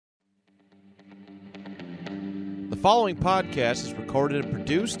The following podcast is recorded and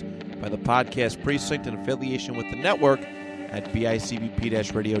produced by the Podcast Precinct in affiliation with the network at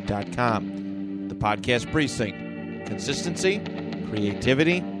bicbp-radio.com. The Podcast Precinct. Consistency,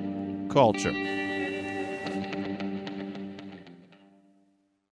 creativity, culture.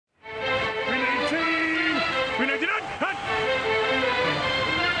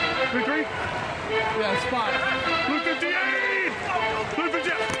 Yeah, spot. Blue 58! Blue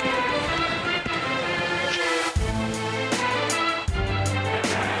 58!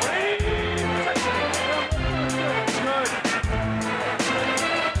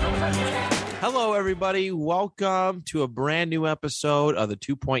 Hello, everybody. Welcome to a brand new episode of the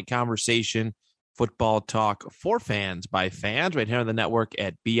 2 Point Conversation Football Talk for fans by fans right here on the network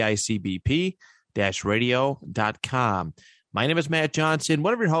at bicbp-radio.com. My name is Matt Johnson,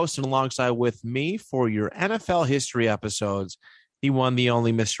 one of your hosts, and alongside with me for your NFL history episodes, the one, the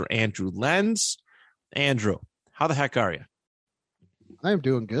only Mr. Andrew Lenz. Andrew, how the heck are you? I'm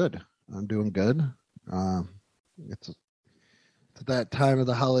doing good. It's that time of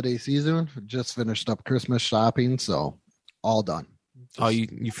the holiday season. Just finished up Christmas shopping, so all done. Oh,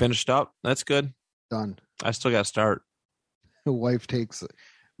 you finished up? That's good. Done. I still got to start. The wife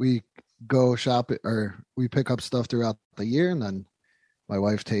we go shop or we pick up stuff throughout the year, and then my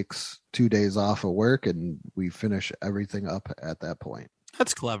wife takes 2 days off of work and we finish everything up at that point.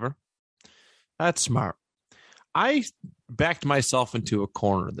 That's clever. That's smart. I backed myself into a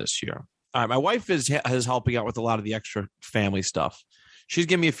corner this year. All right, my wife is helping out with a lot of the extra family stuff. She's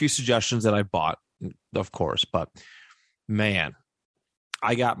given me a few suggestions that I bought, of course, but man,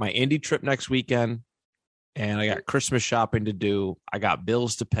 I got my Indy trip next weekend. And I got Christmas shopping to do. I got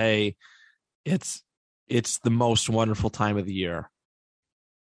bills to pay. It's the most wonderful time of the year.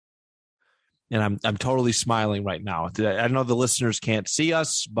 And I'm totally smiling right now. I know the listeners can't see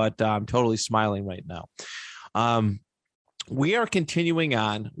us, but I'm totally smiling right now. We are continuing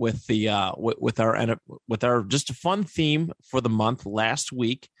on with the with our just a fun theme for the month. Last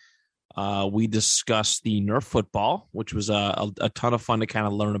week, we discussed the Nerf football, which was a ton of fun to kind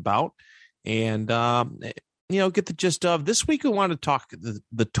of learn about. And, get the gist of this week. We want to talk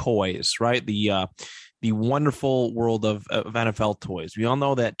the toys, right? The wonderful world of NFL toys. We all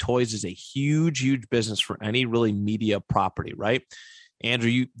know that toys is a huge, huge business for any really media property, right?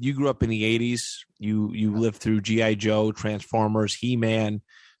 Andrew, you grew up in the 80s. You lived through G.I. Joe, Transformers, He-Man,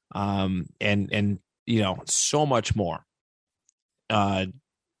 and so much more. A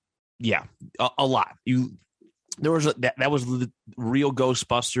lot. That was the real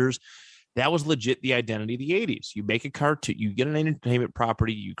Ghostbusters. That was legit the identity of the 80s. You make a cartoon, you get an entertainment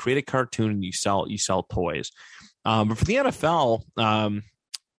property, you create a cartoon, and you sell toys. But for the NFL,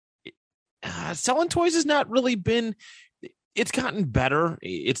 selling toys has not really been. It's gotten better.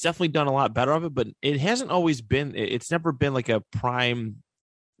 It's definitely done a lot better of it, but it hasn't always been. It's never been like a prime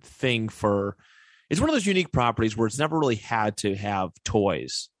thing for. It's one of those unique properties where it's never really had to have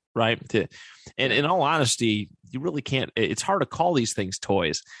toys, right? And in all honesty, you really can't. It's hard to call these things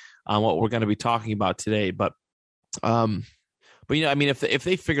toys. What we're going to be talking about today, but if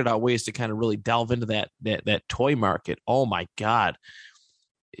they figured out ways to kind of really delve into that toy market, oh my God,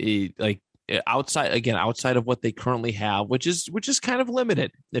 outside of what they currently have, which is kind of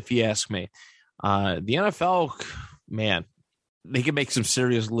limited, if you ask me. The NFL, man, they can make some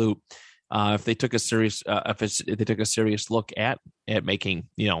serious loot if they took a serious look at making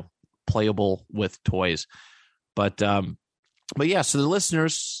playable with toys, but yeah. So the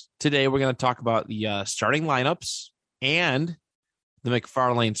listeners. Today, we're going to talk about the starting lineups and the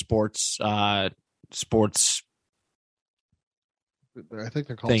McFarlanes sports. I think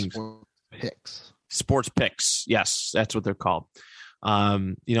they're called Sports picks. Yes, that's what they're called.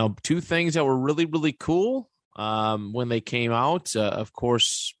 Two things that were really, really cool when they came out. Of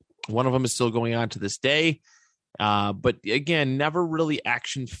course, one of them is still going on to this day. But again, never really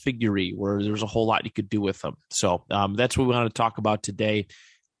action figure-y where there's a whole lot you could do with them. So that's what we want to talk about today.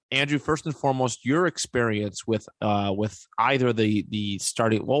 Andrew, first and foremost, your experience with either the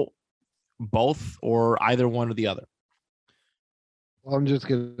starting, both or either one or the other. Well, I'm just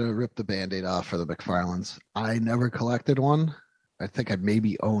going to rip the Band-Aid off for the McFarlanes. I never collected one. I think I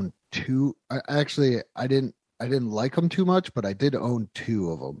maybe owned two. I didn't like them too much, but I did own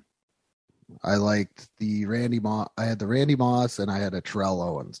two of them. I liked the Randy Moss. I had the Randy Moss and I had a Terrell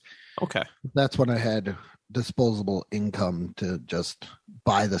Owens. Okay. That's when I had disposable income to just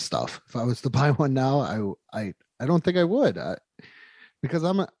buy the stuff. If I was to buy one now, I don't think I would, because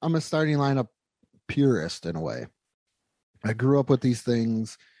I'm a starting lineup purist in a way. I grew up with these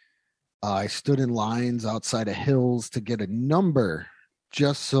things. I stood in lines outside of Hills to get a number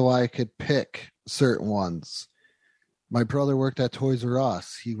just so I could pick certain ones. My brother worked at Toys R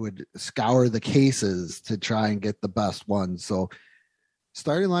Us. He would scour the cases to try and get the best ones. So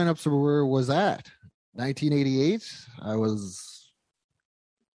starting lineups was at 1988. I was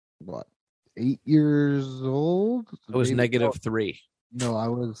what, 8 years old? I was Maybe, -3.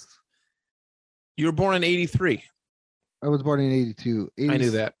 No, You were born in 83. I was born in 82. I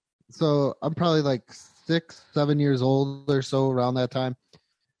knew that. So I'm probably like 6, 7 years old or so around that time.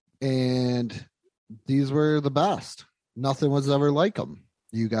 And these were the best. Nothing was ever like them.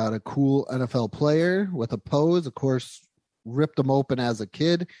 You got a cool NFL player with a pose, of course, ripped them open as a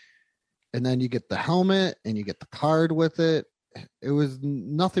kid. And then you get the helmet and you get the card with it.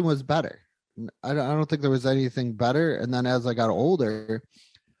 Nothing was better. I don't think there was anything better. And then as I got older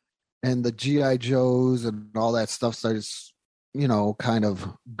and the G.I. Joes and all that stuff started, kind of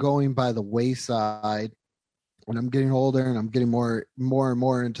going by the wayside, when I'm getting older and I'm getting more and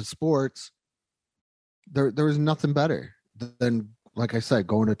more into sports, there was nothing better than, like I said,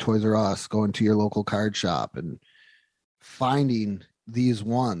 going to Toys R Us, going to your local card shop and finding these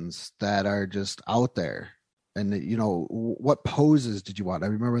ones that are just out there. And, what poses did you want? I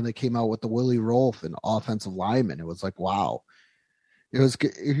remember when they came out with the Willie Rolfe and offensive lineman. It was like, wow.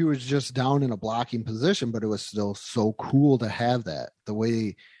 He was just down in a blocking position, but it was still so cool to have that. The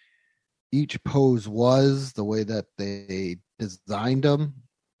way each pose was, the way that they designed them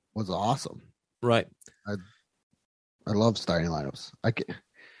was awesome. Right. I love starting lineups.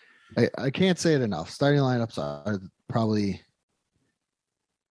 I can't say it enough. Starting lineups are probably,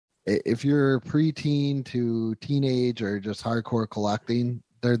 if you're preteen to teenage or just hardcore collecting,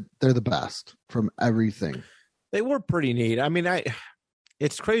 they're the best from everything. They were pretty neat. I mean,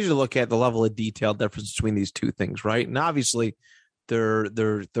 it's crazy to look at the level of detail difference between these two things, right? And obviously,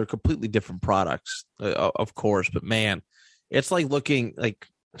 they're completely different products, of course. But man, it's like looking, like,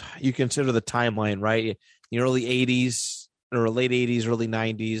 you consider the timeline, right? The early 80s or late 80s, early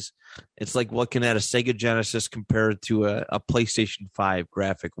 90s. It's like looking at a Sega Genesis compared to a PlayStation 5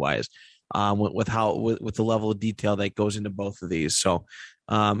 graphic wise, with the level of detail that goes into both of these. So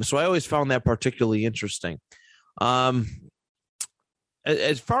I always found that particularly interesting.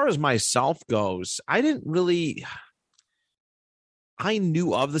 As far as myself goes, I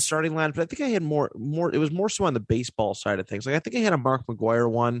knew of the starting line, but I think I had more. It was more so on the baseball side of things. Like, I think I had a Mark McGwire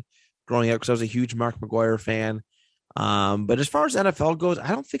one growing up because I was a huge Mark McGwire fan. But as far as NFL goes, I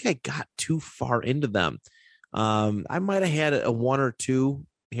don't think I got too far into them. I might have had a one or two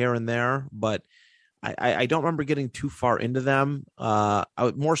here and there, but I don't remember getting too far into them. I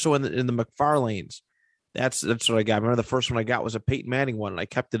was more so in the McFarlanes. That's what I got. I remember the first one I got was a Peyton Manning one, and I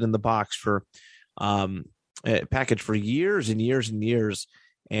kept it in the box for package for years and years and years,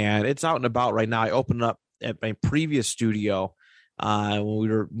 and it's out and about right now. I opened it up at my previous studio when we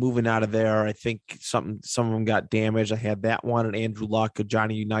were moving out of there. I think some of them got damaged. I had that one, and Andrew Luck,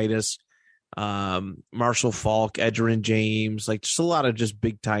 Johnny Unitas, Marshall Falk, Edgerrin James, like just a lot of just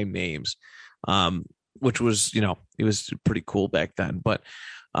big time names, which was, it was pretty cool back then. But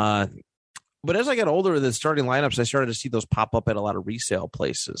as I got older, the starting lineups, I started to see those pop up at a lot of resale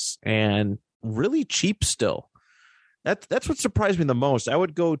places, and really cheap still. That's what surprised me the most. I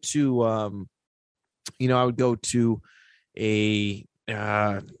would go to a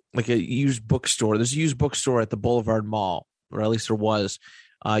like a used bookstore. There's a used bookstore at the Boulevard Mall, or at least there was.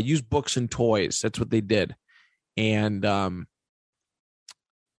 Used books and toys. That's what they did, and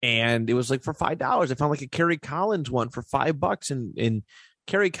it was like for $5. I found like a Kerry Collins one for $5, and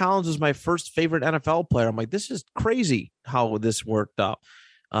Kerry Collins was my first favorite NFL player. I'm like, this is crazy how this worked out.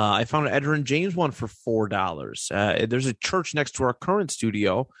 I found an Edgerrin James one for $4. There's a church next to our current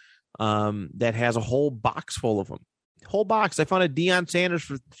studio that has a whole box full of them. Whole box. I found a Deion Sanders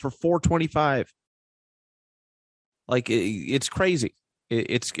for $4.25. Like, it's crazy.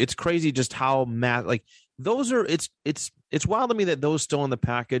 It's crazy just how like those are. It's wild to me that those still in the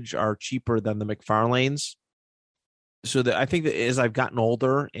package are cheaper than the McFarlanes. So that I think that as I've gotten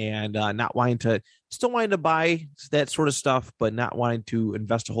older and not wanting to buy that sort of stuff, but not wanting to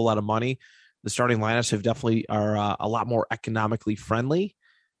invest a whole lot of money, the starting lineups are a lot more economically friendly.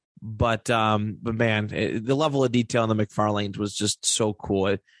 But man, the level of detail in the McFarlanes was just so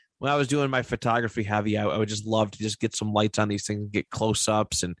cool. When I was doing my photography heavy, I would just love to just get some lights on these things and get close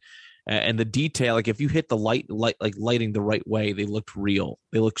ups and the detail. Like, if you hit the lighting the right way, they looked real.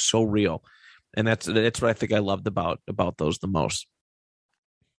 They look so real. And that's what I think I loved about those the most.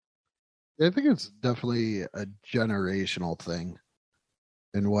 I think it's definitely a generational thing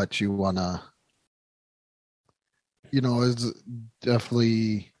in what you want to, is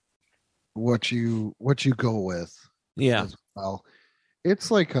definitely what you go with. Yeah. As well. It's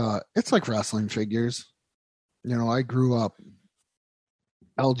like wrestling figures. I grew up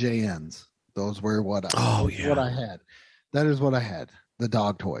LJNs. Those were what I had. That is what I had. The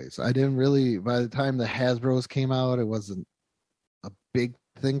dog toys. I didn't really. By the time the Hasbro's came out, it wasn't a big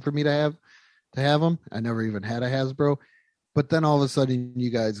thing for me to have them. I never even had a Hasbro. But then all of a sudden, you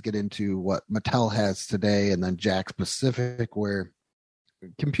guys get into what Mattel has today, and then Jakks Pacific, where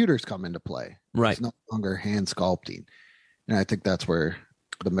computers come into play. Right. It's no longer hand sculpting, and I think that's where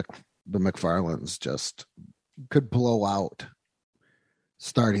the McFarlanes just could blow out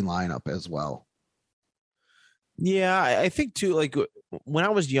starting lineup as well. Yeah, I think too. Like when I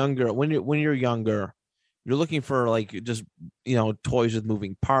was younger, when you're younger, you're looking for like just toys with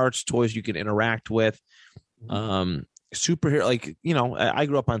moving parts, toys you can interact with. Superhero, like I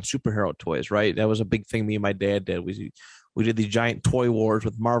grew up on superhero toys, right? That was a big thing me and my dad did. We did these giant toy wars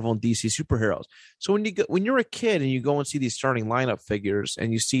with Marvel and DC superheroes. So when you're a kid and you go and see these starting lineup figures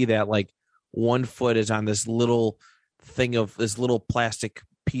and you see that like one foot is on this little thing of this little plastic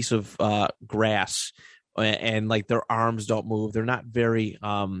piece of grass, and like their arms don't move, they're not very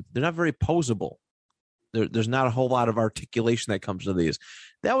posable. There's not a whole lot of articulation that comes to these.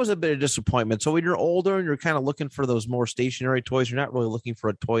 That was a bit of disappointment. So when you're older and you're kind of looking for those more stationary toys, you're not really looking for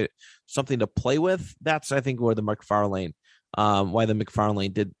a toy, something to play with. That's, I think, where the McFarlane, why the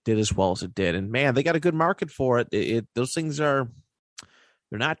McFarlane did as well as it did. And man, they got a good market for it. Those things they're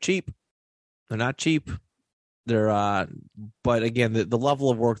not cheap. They're not cheap. But again, the level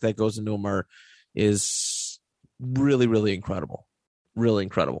of work that goes into them is really, really incredible. Really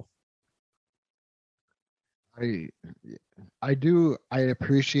incredible. I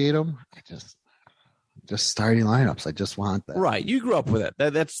appreciate them. I just starting lineups. I just want that. Right. You grew up with it.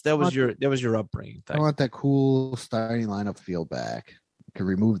 That was your upbringing thing. I want that cool starting lineup feel back. You could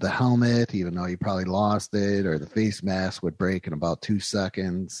remove the helmet, even though you probably lost it, or the face mask would break in about 2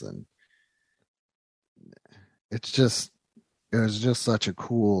 seconds. And it was just such a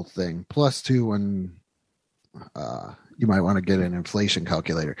cool thing. Plus, too, when you might want to get an inflation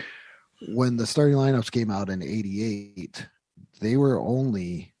calculator. When the starting lineups came out in '88, they were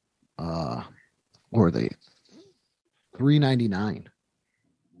only $3.99.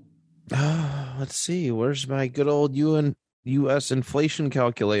 Let's see. Where's my good old U.S. inflation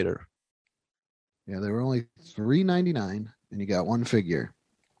calculator? Yeah, they were only $3.99, and you got one figure.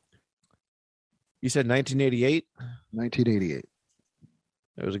 You said 1988? 1988.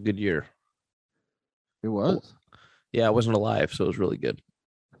 It was a good year. It was. Yeah, I wasn't alive, so it was really good.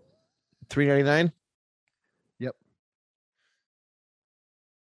 $3.99? Yep.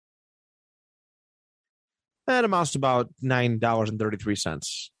 That amounts to about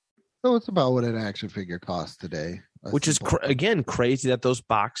 $9.33. So it's about what an action figure costs today. Which is, again, crazy that those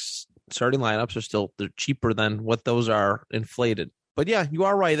box starting lineups they're cheaper than what those are inflated. But yeah, you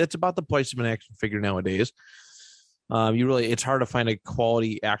are right. That's about the price of an action figure nowadays. It's hard to find a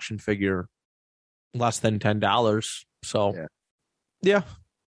quality action figure less than $10. So, yeah.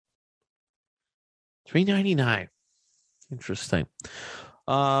 $3.99. Interesting.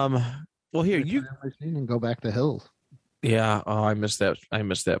 Well, here you and go back to Hills. Yeah. Oh, I missed that. I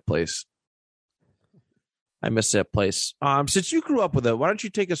missed that place. Since you grew up with it, why don't you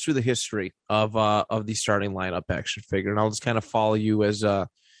take us through the history of the starting lineup action figure, and I'll just kind of follow you as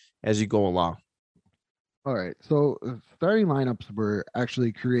you go along. All right. So starting lineups were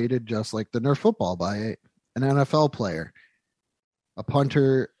actually created just like the Nerf football by an NFL player, a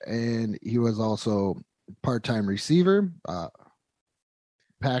punter, and he was also part-time receiver.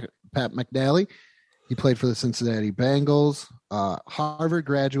 Pat McNally. He played for the Cincinnati Bengals. Harvard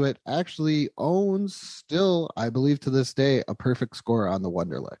graduate, actually owns still, I believe to this day, a perfect score on the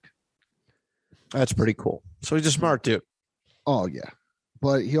Wonderlic. That's pretty cool. So he's a smart dude. Oh, yeah.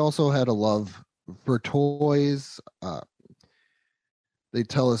 But he also had a love for toys. They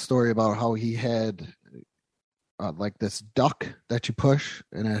tell a story about how he had like this duck that you push,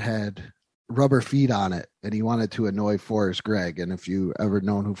 and it had rubber feet on it, and he wanted to annoy Forrest Gregg. And if you ever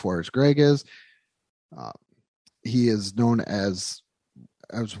known who Forrest Gregg is, he is known as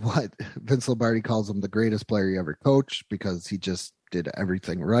what Vince Lombardi calls him, the greatest player he ever coached, because he just did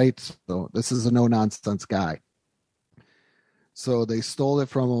everything right. So this is a no-nonsense guy. So they stole it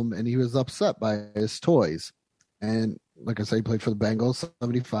from him, and he was upset by his toys. And like I said, he played for the Bengals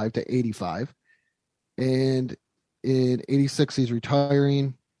 75 to 85. And in 86, he's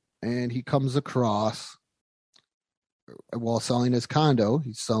retiring, and he comes across, while selling his condo,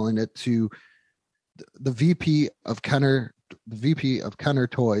 he's selling it to the VP of Kenner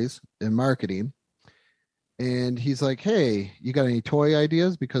Toys in marketing. And he's like, hey, you got any toy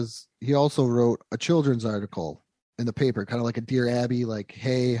ideas? Because he also wrote a children's article in the paper, kind of like a Dear Abby, like,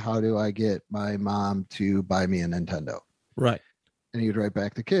 hey, how do I get my mom to buy me a Nintendo? Right. And he'd write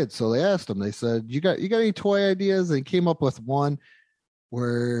back to kids. So they asked him, they said, you got any toy ideas? And he came up with one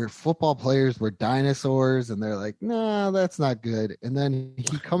where football players were dinosaurs, and they're like, nah, that's not good. And then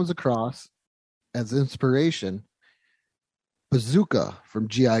he comes across as inspiration Bazooka from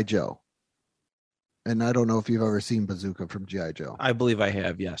G.I. Joe. And I don't know if you've ever seen Bazooka from G.I. Joe. I believe I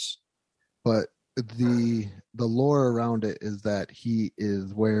have, yes. But the lore around it is that he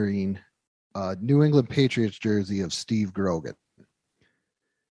is wearing a New England Patriots jersey of Steve Grogan.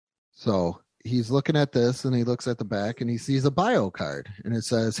 So he's looking at this, and he looks at the back, and he sees a bio card, and it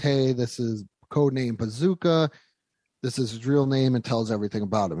says, hey, this is codename Bazooka. This is his real name, and tells everything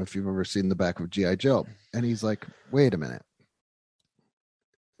about him if you've ever seen the back of G.I. Joe. And he's like, wait a minute.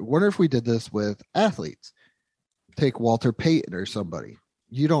 I wonder if we did this with athletes. Take Walter Payton or somebody.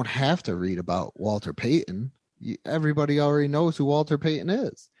 You don't have to read about Walter Payton. Everybody already knows who Walter Payton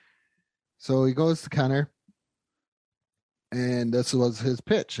is. So he goes to Kenner, and this was his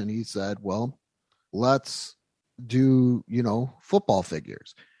pitch. And he said, well, let's do, football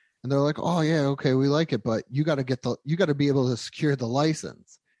figures. And they're like, oh yeah, okay, we like it, but you got to be able to secure the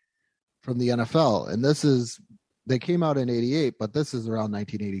license from the NFL. And they came out in 88, but this is around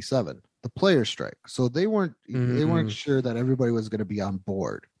 1987, the player strike. So they weren't sure that everybody was going to be on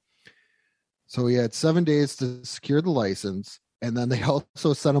board. So he had 7 days to secure the license. And then they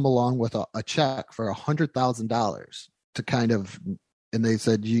also sent him along with a check for $100,000 to kind of, and they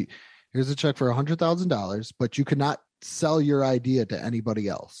said, here's a check for $100,000, but you cannot sell your idea to anybody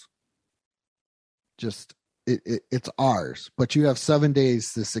else. Just it's ours, but you have 7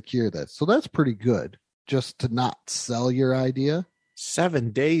 days to secure this. So that's pretty good, just to not sell your idea. 7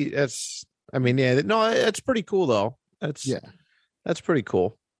 days. That's pretty cool though. That's pretty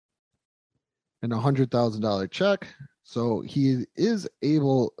cool. And $100,000 check. So he is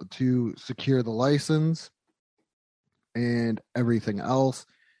able to secure the license and everything else.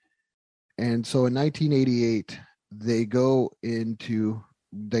 And so in 1988, they go into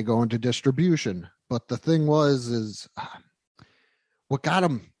distribution. But the thing is what got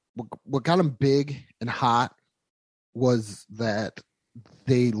him big and hot was that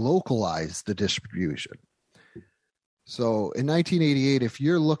they localized the distribution. So in 1988, if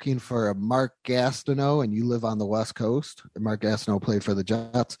you're looking for a Mark Gastineau and you live on the West Coast, and Mark Gastineau played for the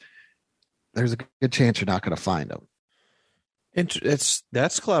Jets, there's a good chance you're not going to find him.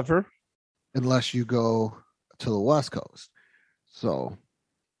 That's clever. Unless you go to the West Coast. So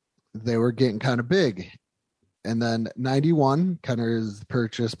they were getting kind of big. And then 91 kind of is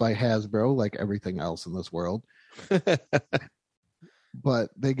purchased by Hasbro, like everything else in this world. But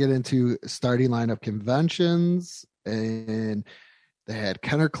they get into starting lineup conventions, and they had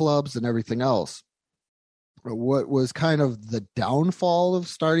Kenner clubs and everything else. What was kind of the downfall of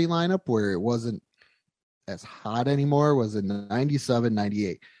starting lineup, where it wasn't as hot anymore, was in 97,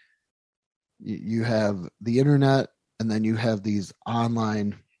 98. You have the internet, and then you have these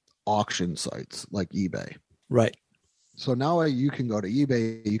online auction sites like eBay. Right. So now you can go to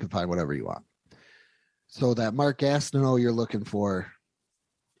eBay, you can find whatever you want. So that Mark Gastineau you're looking for,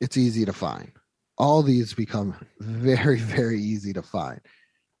 it's easy to find. All these become very, very easy to find.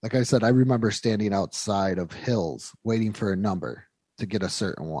 Like I said, I remember standing outside of Hills waiting for a number to get a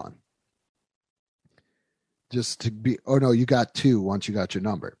certain one. Just to be, oh no, you got two once you got your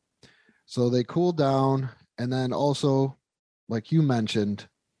number. So they cooled down. And then also, like you mentioned,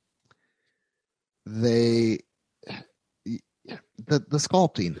 the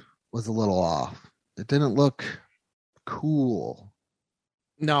sculpting was a little off. It didn't look cool.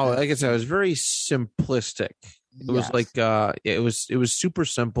 No, like I said, it was very simplistic. It was like it was super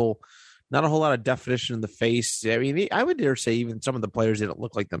simple. Not a whole lot of definition in the face. I mean, I would dare say even some of the players didn't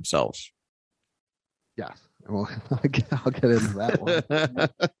look like themselves. Yes. Well, I'll get into that one.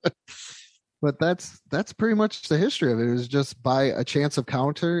 But that's pretty much the history of it. It was just by a chance of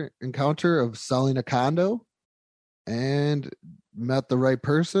encounter of selling a condo, and met the right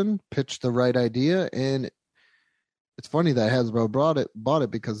person, pitched the right idea, and it's funny that Hasbro bought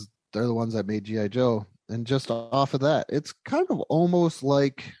it because they're the ones that made G.I. Joe. And just off of that, it's kind of almost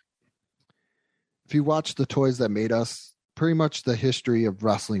like, if you watch the Toys That Made Us, pretty much the history of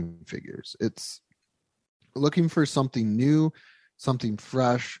wrestling figures. It's looking for something new, something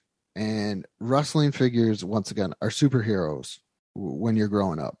fresh. And wrestling figures, once again, are superheroes when you're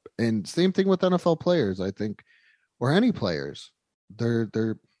growing up. And same thing with NFL players, I think, or any players. They're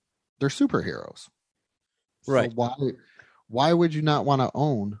superheroes. Right. So why would you not want to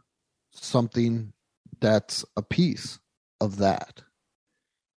own something that's a piece of that?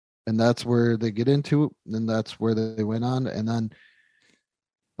 and that's where they get into it, and that's where they went on. And then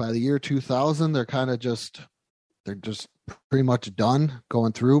by the year 2000, they're just pretty much done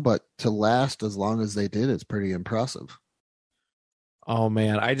going through. But to last as long as they did, it's pretty impressive. Oh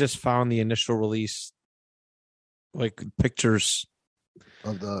man, I just found the initial release, like pictures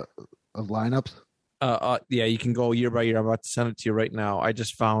Of lineups. Yeah, you can go year by year. I'm about to send it to you right now. I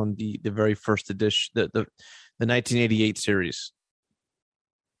just found the very first edition, the 1988 series.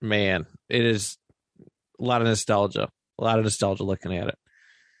 Man, it is a lot of nostalgia. A lot of nostalgia looking at it.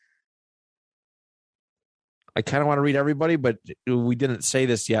 I kind of want to read everybody, but we didn't say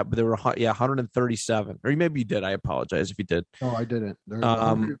this yet. But there were 137, or maybe you did. I apologize if you did. No, I didn't.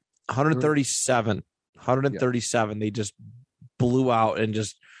 137. Yeah. They just blew out and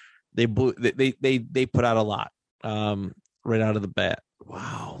just they put out a lot right out of the bat.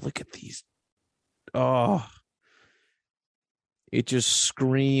 Wow, look at these. Oh, it just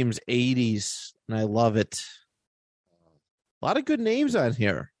screams 80s, and I love it. A lot of good names on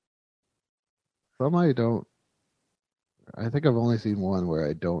here. Some I don't. I think I've only seen one where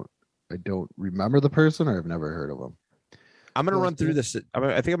I don't remember the person, or I've never heard of them. I'm gonna run through this.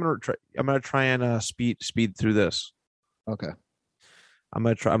 I think I'm gonna try and speed through this. Okay. I'm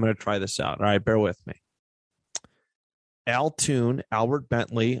gonna try this out. All right, bear with me. Al Toon, Albert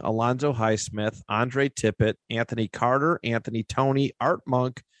Bentley, Alonzo Highsmith, Andre Tippett, Anthony Carter, Anthony Toney, Art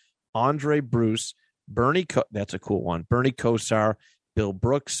Monk, Andre Bruce, that's a cool one. Bernie Kosar, Bill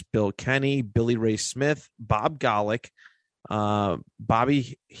Brooks, Bill Kenny, Billy Ray Smith, Bob Golick,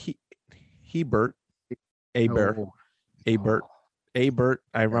 Bobby Hebert, Abert.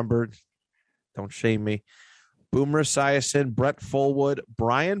 I remembered. Don't shame me. Boomer Esiason, Brett Fullwood,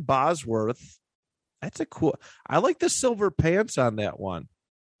 Brian Bosworth. That's a cool. I like the silver pants on that one.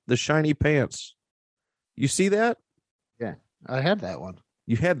 The shiny pants. You see that? Yeah, I had that one.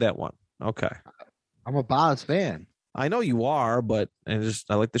 You had that one. Okay. I'm a Boz fan. I know you are, but I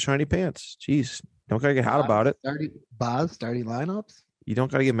like the shiny pants. Jeez. Don't gotta get hot about it. Starting lineups? You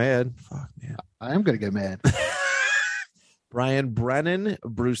don't gotta get mad. Fuck, man. I am gonna get mad. Brian Brennan,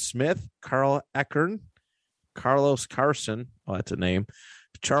 Bruce Smith, Carl Eckern, Carlos Carson. Oh, that's a name.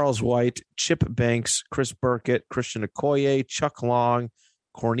 Charles White, Chip Banks, Chris Burkett, Christian Okoye, Chuck Long,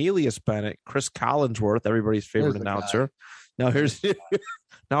 Cornelius Bennett, Chris Collinsworth, everybody's favorite announcer. Now here's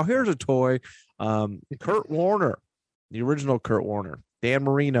a toy. Kurt Warner, the original Kurt Warner. Dan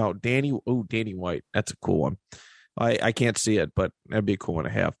Marino, Danny White. That's a cool one. I can't see it, but that'd be a cool one to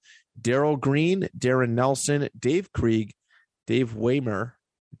have. Daryl Green, Darren Nelson, Dave Krieg, Dave Waymer,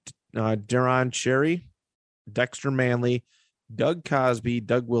 Daron Cherry, Dexter Manley, Doug Cosby,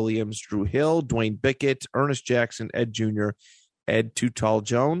 Doug Williams, Drew Hill, Dwayne Bickett, Ernest Jackson, Ed Jr., Ed Too Tall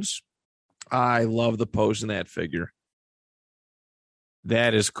Jones. I love the pose in that figure.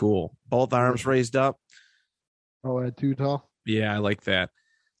 That is cool. Both arms raised up. Oh, Ed Too Tall? Yeah, I like that.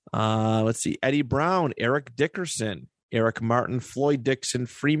 Let's see. Eddie Brown, Eric Dickerson, Eric Martin, Floyd Dixon,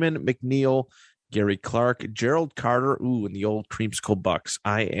 Freeman McNeil, Gary Clark, Gerald Carter. Ooh, and the old Creamsicle Bucks.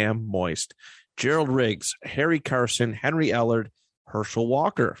 I am moist. Gerald Riggs, Harry Carson, Henry Ellard, Herschel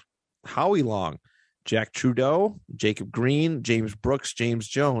Walker, Howie Long, Jack Trudeau, Jacob Green, James Brooks, James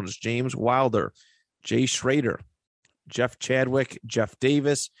Jones, James Wilder, Jay Schrader, Jeff Chadwick, Jeff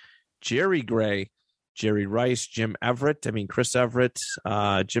Davis, Jerry Gray, Jerry Rice, Chris Everett,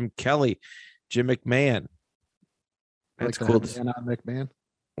 Jim Kelly, Jim McMahon. That's like cool. Headband on McMahon.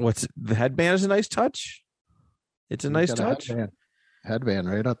 What's the headband is a nice touch. It's a nice touch. Headband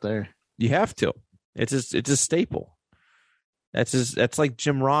right up there. You have to. It's a staple. That's like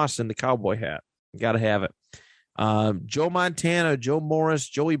Jim Ross in the cowboy hat. You got to have it. Joe Montana, Joe Morris,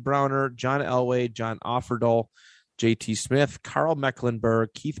 Joey Browner, John Elway, John Offerdahl, J.T. Smith, Carl Mecklenburg,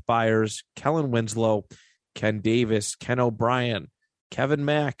 Keith Byers, Kellen Winslow, Ken Davis, Ken O'Brien, Kevin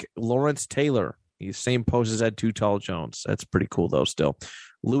Mack, Lawrence Taylor. He's same pose as Ed Too Tall Jones. That's pretty cool, though, still.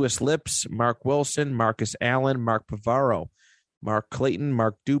 Lewis Lips, Mark Wilson, Marcus Allen, Mark Pavaro, Mark Clayton,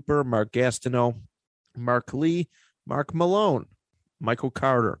 Mark Duper, Mark Gastineau, Mark Lee, Mark Malone, Michael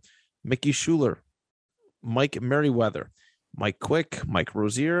Carter, Mickey Schuler, Mike Merriweather, Mike Quick, Mike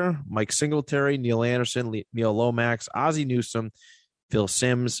Rozier, Mike Singletary, Neil Anderson, Neil Lomax, Ozzie Newsome, Phil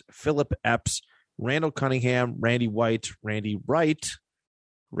Sims, Philip Epps, Randall Cunningham, Randy White, Randy Wright,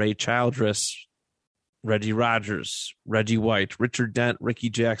 Ray Childress, Reggie Rogers, Reggie White, Richard Dent,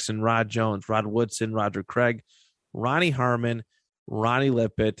 Ricky Jackson, Rod Jones, Rod Woodson, Roger Craig, Ronnie Harmon, Ronnie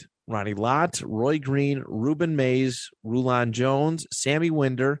Lippett, Ronnie Lott, Roy Green, Ruben Mays, Rulon Jones, Sammy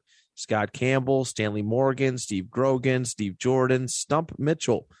Winder, Scott Campbell, Stanley Morgan, Steve Grogan, Steve Jordan, Stump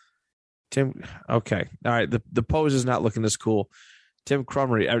Mitchell, Tim. Okay. All right. The pose is not looking this cool. Tim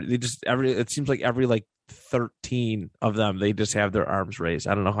Crumry. It seems like every like 13 of them, they just have their arms raised.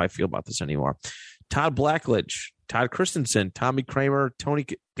 I don't know how I feel about this anymore. Todd Blackledge, Todd Christensen, Tommy Kramer,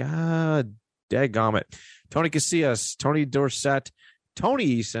 God dadgummit, Tony Casillas, Tony Dorsett,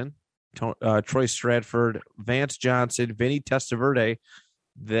 Tony Eason, Troy Stratford, Vance Johnson, Vinny Testaverde.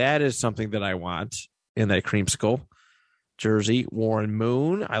 That is something that I want in that creamsicle jersey. Warren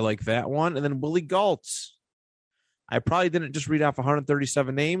Moon, I like that one. And then Willie Galtz. I probably didn't just read off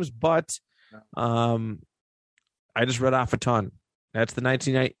 137 names, but I just read off a ton. That's the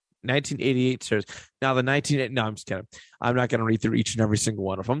 1988 series. Now the no, I'm just kidding. I'm not going to read through each and every single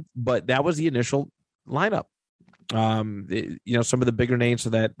one of them, but that was the initial lineup. Some of the bigger names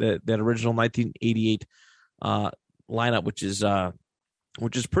of that original 1988 lineup, which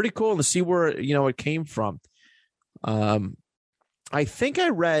is pretty cool to see where it came from. I think I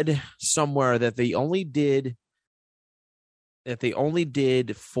read somewhere that they only did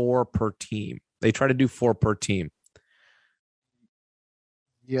 4 per team. They try to do 4 per team.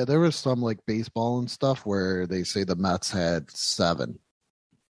 Yeah, there was some like baseball and stuff where they say the Mets had 7.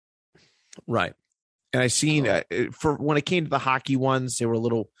 Right. And I seen for when it came to the hockey ones, they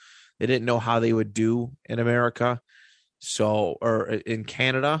didn't know how they would do in America. Or in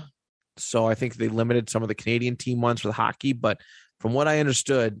Canada. So I think they limited some of the Canadian team ones for the hockey. But from what I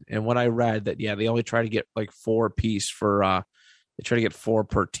understood and what I read, that they only try to get like 4 apiece for. They try to get 4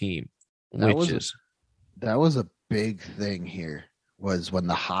 per team, that was a big thing here. Was when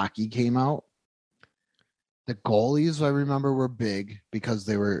the hockey came out. The goalies I remember were big because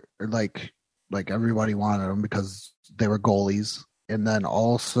they were like everybody wanted them because they were goalies, and then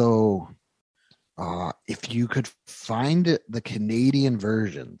also. If you could find the Canadian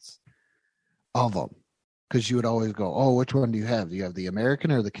versions of them, because you would always go, oh, which one do you have? Do you have the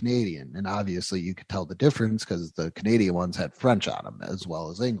American or the Canadian? And obviously you could tell the difference because the Canadian ones had French on them as well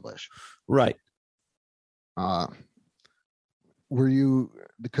as English. Right. Because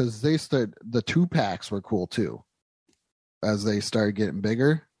the 2-packs were cool too. As they started getting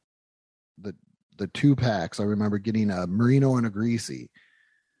bigger, the 2-packs, I remember getting a Merino and a Greasy.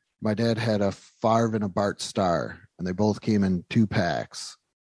 My dad had a Favre and a Bart Starr, and they both came in 2-packs.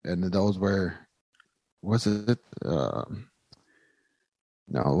 And those were, no,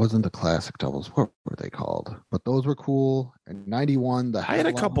 it wasn't the classic doubles. What were they called? But those were cool. And 91, I had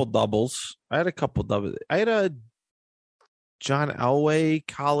a couple doubles. I had a John Elway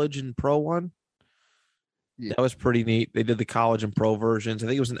college and pro one. Yeah. That was pretty neat. They did the college and pro versions. I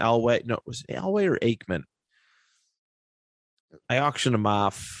think it was an Elway. No, it was Elway or Aikman. I auctioned them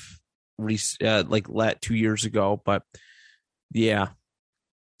off 2 years ago, but yeah,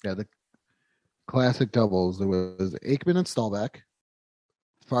 the classic doubles. There was Aikman and Stahlbeck,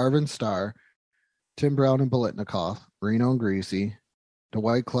 Favre and Starr, Tim Brown and Bolitnikoff, Reno and Greasy,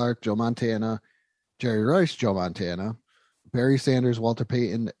 Dwight Clark, Joe Montana, Jerry Rice, Joe Montana, Barry Sanders, Walter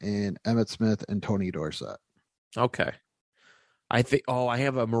Payton, and Emmett Smith and Tony Dorsett. Okay, I think. Oh, I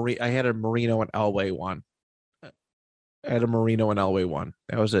had a Merino and Elway one. I had a Merino and Elway one.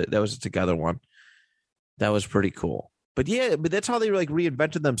 That was a together one. That was pretty cool. But yeah, that's how they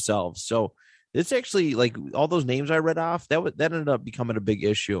reinvented themselves. So it's actually all those names I read off. That ended up becoming a big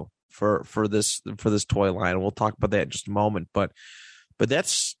issue for this toy line. And we'll talk about that in just a moment. But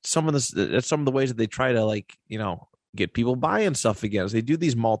that's some of the ways that they try to get people buying stuff again. As they do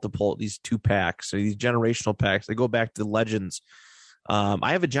these 2-packs or these generational packs. They go back to legends.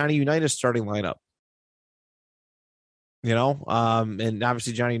 I have a Johnny Unitas starting lineup. And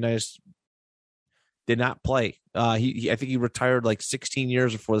obviously Johnny Unitas did not play. I think he retired 16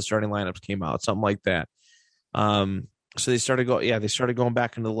 years before the starting lineups came out, something like that. So they started going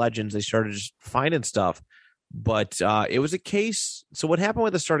back into the legends. They started just finding stuff, but it was a case. So what happened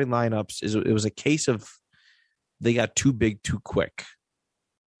with the starting lineups is it was a case of they got too big too quick.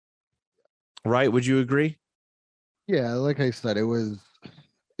 Right? Would you agree? Yeah, like I said, it was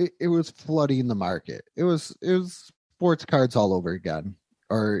flooding the market. It was sports cards all over again,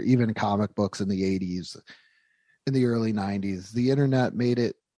 or even comic books in the 80s, in the early 90s. The internet made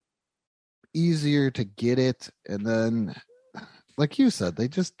it easier to get it, and then, like you said, they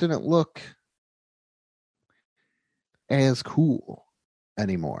just didn't look as cool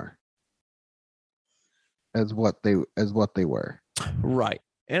anymore as what they were. Right.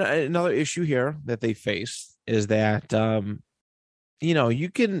 And another issue here that they face is that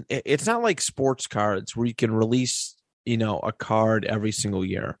it's not like sports cards where you can release a card every single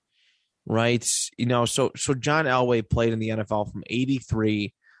year, right? So John Elway played in the NFL from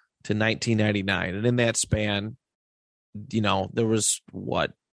 83 to 1999. And in that span, there was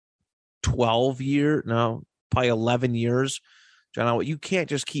probably 11 years John Elway. You can't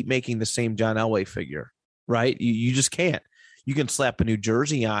just keep making the same John Elway figure, right? You just can't. You can slap a new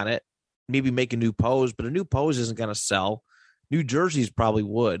jersey on it, maybe make a new pose, but a new pose isn't going to sell. New jerseys probably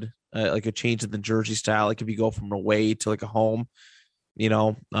would, like a change in the jersey style. Like if you go from away to like a home, you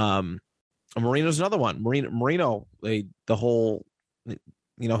know. Marino's another one. Marino, the whole,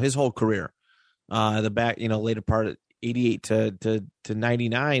 his whole career, the back, later part of 88 to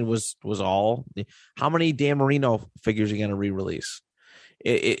 99 was all. How many Dan Marino figures are you going to re-release?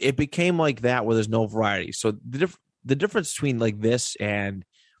 It became like that where there's no variety. So the difference between like this and,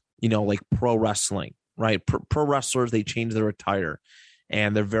 like pro wrestling, right? Pro wrestlers, they change their attire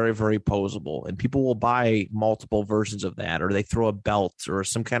and they're very, very posable, and people will buy multiple versions of that, or they throw a belt or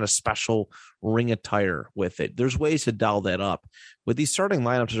some kind of special ring attire with it. There's ways to dial that up. With these starting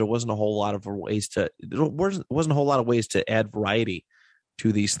lineups, there wasn't a whole lot of ways to add variety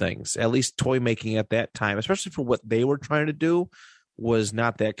to these things. At least toy making at that time, especially for what they were trying to do, was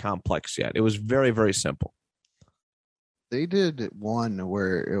not that complex yet. It was very, very simple. They did one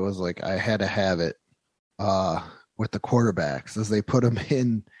where it was like I had to have it with the quarterbacks, as they put them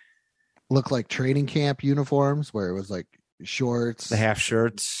in look like training camp uniforms, where it was like shorts, the half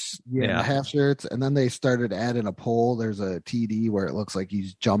shirts, the half shirts, and then they started adding a pole. There's a TD where it looks like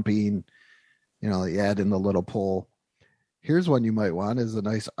he's jumping. You add in the little pole. Here's one you might want: is a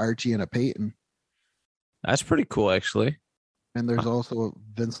nice Archie and a Peyton. That's pretty cool, actually. And there's also a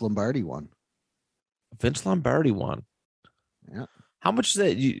Vince Lombardi one. Yeah. How much is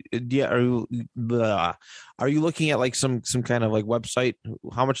that? Are you looking at like some kind of like website?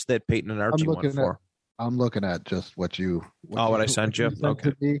 How much is that Peyton and Archie one for? I'm looking at just what I sent you.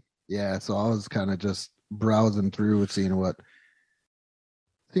 Okay. Yeah. So I was kind of just browsing through, seeing what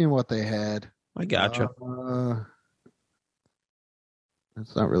they had. I gotcha.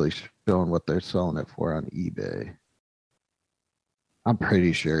 It's not really showing what they're selling it for on eBay. I'm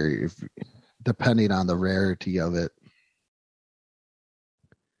pretty sure, depending on the rarity of it,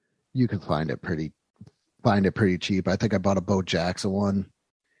 you can find it pretty cheap. I think I bought a Bo Jackson one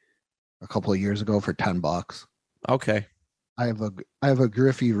a couple of years ago for $10. Okay. I have a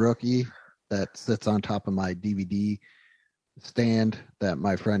Griffey rookie that sits on top of my DVD stand that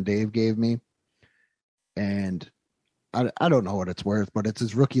my friend Dave gave me, and I don't know what it's worth, but it's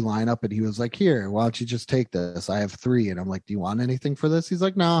his rookie lineup, and he was like, "Here, why don't you just take this? I have 3." And I'm like, "Do you want anything for this?" He's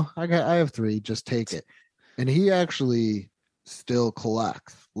like, "No, I have 3. Just take it." And he actually still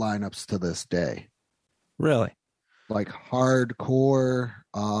collects lineups to this day. Really? Like hardcore,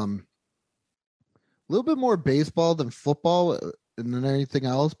 a little bit more baseball than football and than anything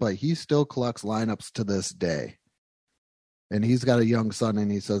else, but he still collects lineups to this day. And he's got a young son,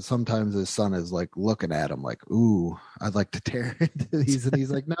 and he says sometimes his son is like looking at him like, "Ooh, I'd like to tear into these." And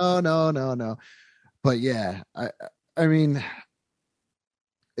he's like, no. But yeah, I mean,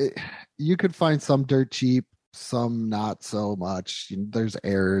 you could find some dirt cheap, some not so much. There's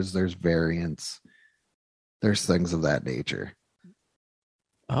errors, there's variants, there's things of that nature.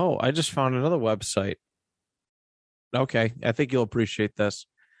 Oh, I just found another website. Okay, I think you'll appreciate this.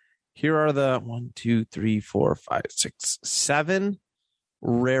 Here are the 7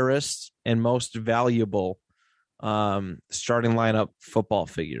 rarest and most valuable starting lineup football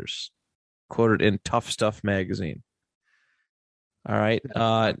figures, quoted in Tough Stuff magazine. All right.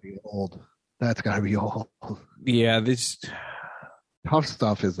 That's gotta be old. Yeah, this Tough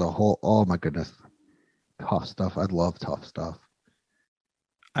Stuff is the whole. Oh my goodness, Tough Stuff. I love Tough Stuff.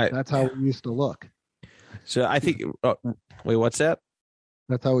 That's how we used to look. So I think. Wait, what's that?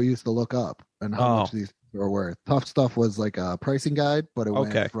 That's how we used to look up and how much these were worth. Tough Stuff was like a pricing guide, but it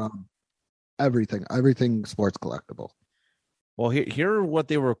went from everything sports collectible. Well, here are what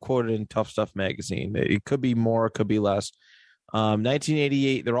they were quoted in Tough Stuff magazine. It could be more, it could be less.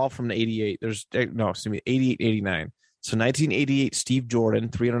 1988, they're all from the 88. 88, 89. So 1988, Steve Jordan,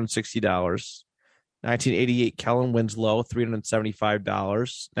 $360. 1988, Kellen Winslow, $375.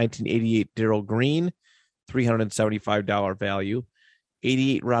 1988, Darryl Green, $375 value.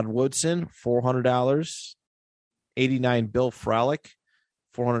 88, Rod Woodson, $400. 89, Bill Frolic,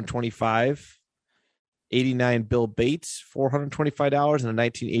 $425. 89, Bill Bates, $425. And a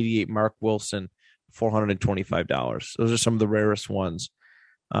 1988, Mark Wilson, $425. Those are some of the rarest ones.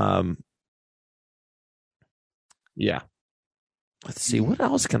 Yeah. Let's see. What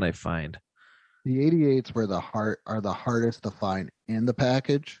else can I find? The 88s are the hardest to find in the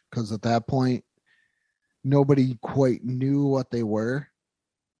package, because at that point, nobody quite knew what they were.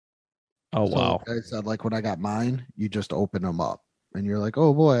 Oh, so, wow. Like I said, like when I got mine, you just open them up and you're like,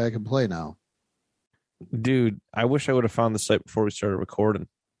 oh boy, I can play now. Dude, I wish I would have found the site before we started recording.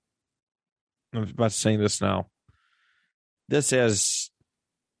 I'm about to say this now. this has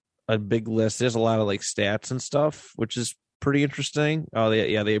a big list. There's a lot of like stats and stuff, which is pretty interesting. Oh,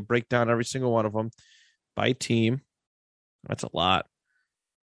 they break down every single one of them by team. That's a lot.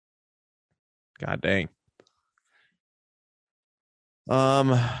 God dang.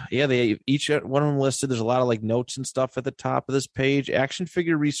 They each one of them listed. There's a lot of like notes and stuff at the top of this page.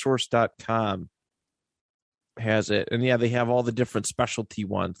 Actionfigureresource.com has it. And they have all the different specialty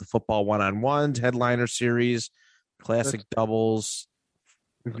ones, the football one-on-ones, headliner series, classic doubles.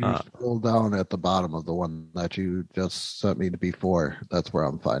 If you scroll down at the bottom of the one that you just sent me before, that's where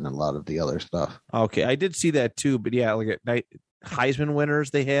I'm finding a lot of the other stuff. Okay, I did see that too, but like at night, Heisman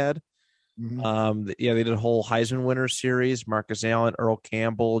winners they had. Mm-hmm. They did a whole Heisman winners series: Marcus Allen, Earl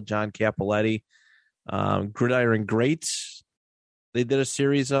Campbell, John Cappelletti, Gridiron Greats. They did a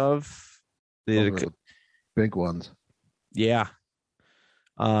series of. They did big ones. Yeah.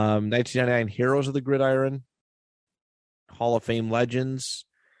 1999 Heroes of the Gridiron, Hall of Fame Legends.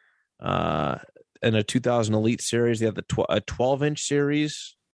 In a 2000 Elite Series, they have a 12-inch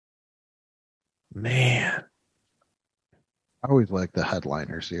series. Man, I always like the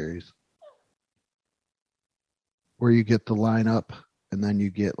headliner series, where you get the lineup and then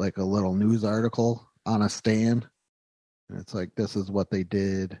you get like a little news article on a stand, and it's like, this is what they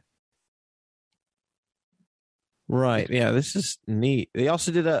did. Right. Yeah, this is neat. They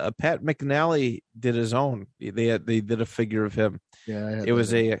also did a Pat McNally did his own. They did a figure of him. Yeah, it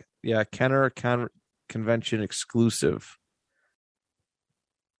was a Kenner convention exclusive.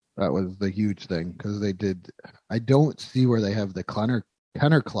 That was the huge thing because they did. I don't see where they have the Kenner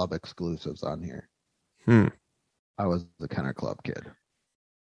Club exclusives on here. I was the Kenner Club kid.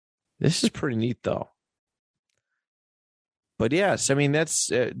 This is pretty neat though. But yes, I mean that's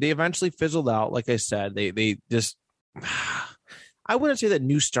they eventually fizzled out. Like I said, they just. I wouldn't say that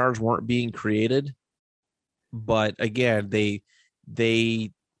new stars weren't being created, but again, they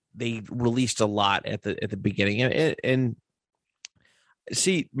released a lot at the beginning, and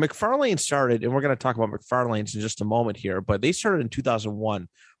see, McFarlanes started, and we're going to talk about McFarlanes in just a moment here, but they started in 2001.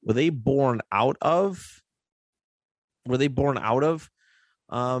 Were they born out of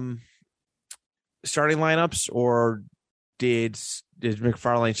starting lineups, or did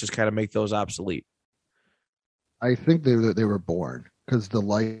McFarlanes just kind of make those obsolete? I think they were born because the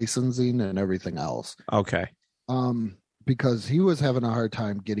licensing and everything else. Okay. Because he was having a hard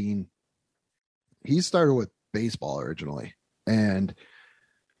time getting. He started with baseball originally, and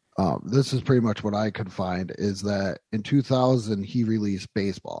this is pretty much what I could find is that in 2000 he released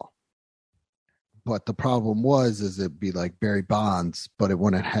baseball, but the problem is it'd be like Barry Bonds, but it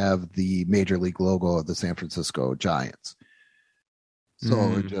wouldn't have the major league logo of the San Francisco Giants. So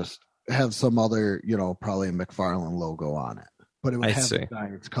it would just have some other, probably a McFarlane logo on it, but it would have the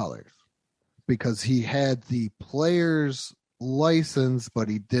Giants colors because he had the player's license, but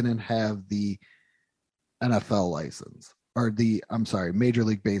he didn't have the NFL license or Major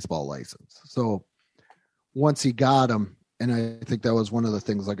League Baseball license. So once he got them, and I think that was one of the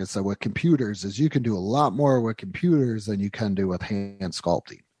things, like I said, with computers is you can do a lot more with computers than you can do with hand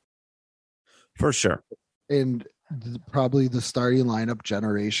sculpting. For sure. And probably the starting lineup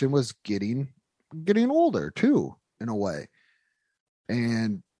generation was getting older too, in a way.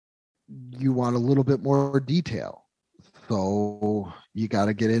 And you want a little bit more detail. So you got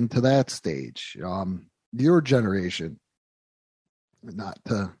to get into that stage. Your generation, not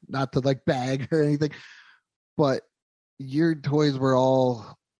to like bag or anything, but your toys were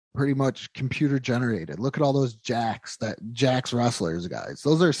all pretty much computer generated. Look at all those Jax wrestlers guys.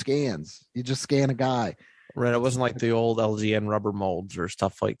 Those are scans. You just scan a guy. Right. It wasn't like the old LGN rubber molds or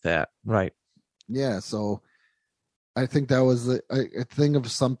stuff like that. Right. Yeah. So I think that was a thing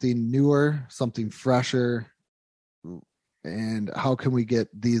of something newer, something fresher. And how can we get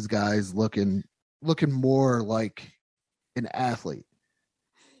these guys looking more like an athlete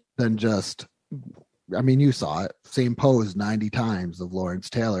than just, I mean, you saw it, same pose 90 times of Lawrence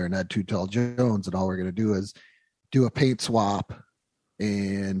Taylor and Ed Too Tall Jones. And all we're going to do is do a paint swap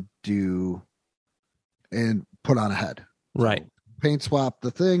and put on a head. Right. So paint swap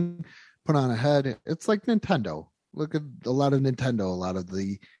the thing, put on a head. It's like Nintendo. Look at a lot of Nintendo. A lot of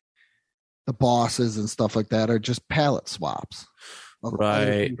the bosses and stuff like that are just palette swaps.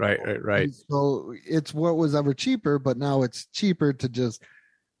 Right. So it's what was ever cheaper, but now it's cheaper to just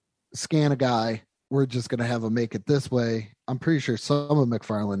scan a guy. We're just going to have him make it this way. I'm pretty sure some of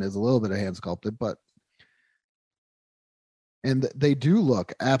McFarlane is a little bit of hand sculpted, and they do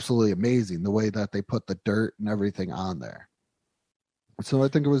look absolutely amazing the way that they put the dirt and everything on there. So I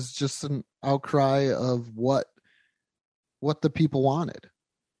think it was just an outcry of what the people wanted.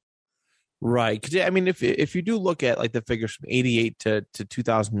 Right. Because I mean, if you do look at like the figures from '88 to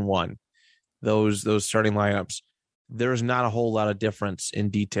 2001, those starting lineups, there's not a whole lot of difference in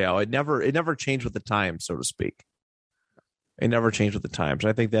detail. It never changed with the times, so to speak. It never changed with the times.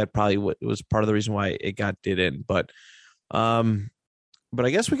 I think that probably was part of the reason why it did in. But I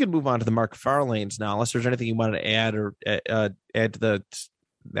guess we could move on to the McFarlanes now, unless there's anything you wanted to add or add to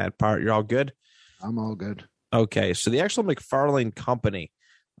that part. You're all good? I'm all good. Okay, so the actual McFarlane company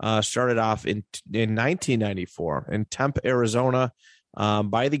started off in 1994 in Tempe, Arizona,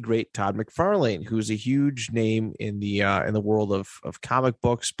 by the great Todd McFarlane, who's a huge name in the world of comic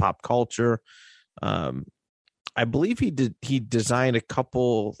books, pop culture. I believe he designed a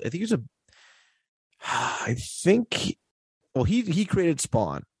couple. He created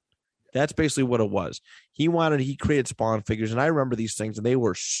Spawn. That's basically what it was. He created Spawn figures, and I remember these things, and they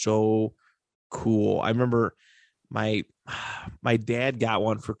were so cool. I remember my dad got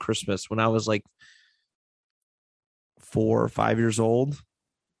one for Christmas when I was like 4 or 5 years old,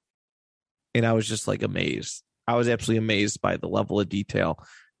 and I was just like amazed. I was absolutely amazed by the level of detail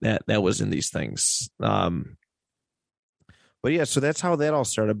that was in these things. But yeah, so that's how that all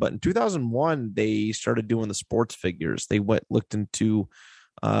started. But in 2001, they started doing the sports figures. They looked into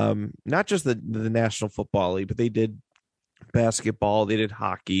not just the National Football League, but they did basketball, they did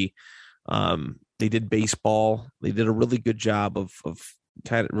hockey, they did baseball. They did a really good job of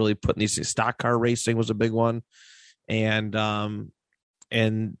kind of really putting these. Stock car racing was a big one, and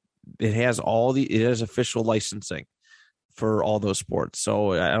it has official licensing for all those sports.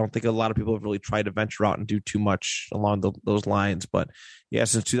 So I don't think a lot of people have really tried to venture out and do too much along those lines. But yeah,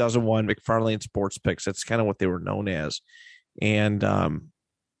 since 2001, McFarlane Sports Picks, that's kind of what they were known as. And,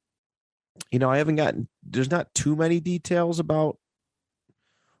 there's not too many details about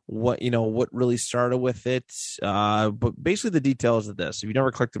what really started with it. But basically the details of this, if you've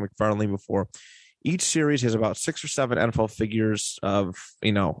never collected McFarlane before, each series has about 6 or 7 NFL figures of,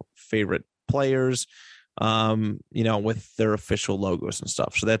 favorite players, with their official logos and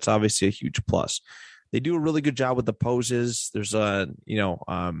stuff. So that's obviously a huge plus. They do a really good job with the poses. There's the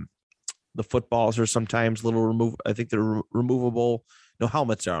footballs are sometimes a little I think they're removable. No,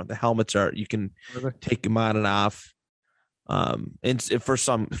 helmets are. The helmets are, you can take them on and off. And for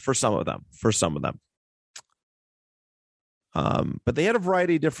some of them. But they had a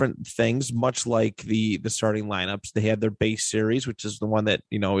variety of different things, much like the starting lineups. They had their base series, which is the one that,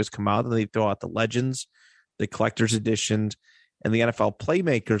 always come out, and they throw out the Legends, the Collector's Editions, and the NFL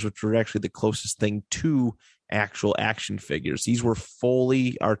Playmakers, which were actually the closest thing to actual action figures. These were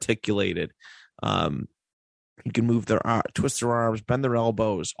fully articulated. You can move twist their arms, bend their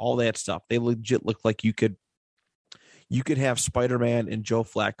elbows, all that stuff. They legit look like you could have Spider-Man and Joe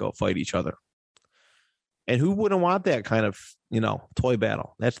Flacco fight each other. And who wouldn't want that kind of, toy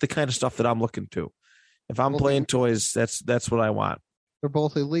battle? That's the kind of stuff that I'm looking to. If I'm playing toys, that's what I want. They're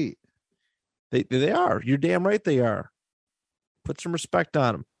both elite. They are. You're damn right they are. Put some respect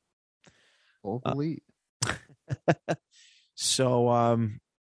on them. Both elite.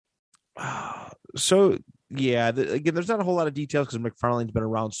 Yeah. Again, there's not a whole lot of details because McFarlane's been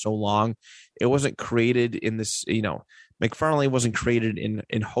around so long. It wasn't created in this, McFarlane wasn't created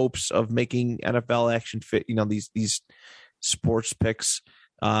in hopes of making NFL action fit, these sports picks.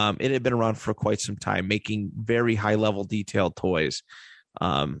 It had been around for quite some time, making very high level detailed toys.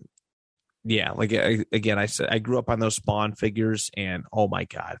 Yeah, like again, I said, I grew up on those Spawn figures, and oh my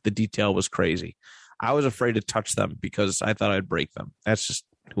God, the detail was crazy. I was afraid to touch them because I thought I'd break them. That's just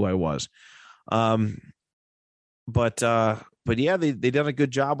who I was. But yeah, they done a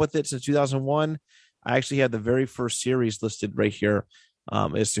good job with it since 2001. I actually had the very first series listed right here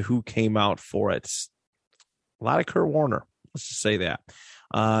as to who came out for it. A lot of Kurt Warner. Let's just say that.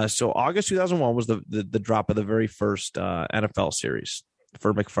 So August 2001 was the drop of the very first NFL series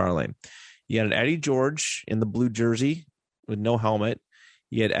for McFarlane. You had an Eddie George in the blue jersey with no helmet.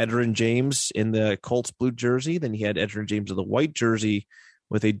 You had Edgerrin James in the Colts blue jersey. Then you had Edgerrin James in the white jersey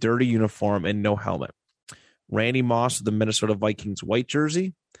with a dirty uniform and no helmet. Randy Moss of the Minnesota Vikings white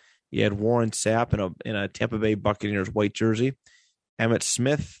jersey. You had Warren Sapp in a Tampa Bay Buccaneers white jersey. Emmitt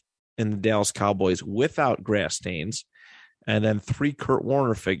Smith in the Dallas Cowboys without grass stains. And then 3 Kurt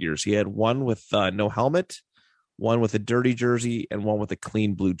Warner figures. He had one with no helmet, one with a dirty jersey, and one with a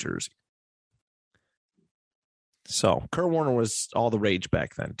clean blue jersey. So Kurt Warner was all the rage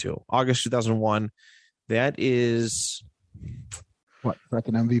back then, too. August 2001. That is... What,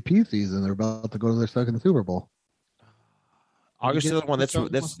 second MVP season? They're about to go to their second Super Bowl. August 2001.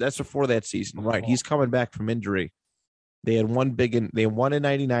 That's before that season, right? He's coming back from injury. They had they won in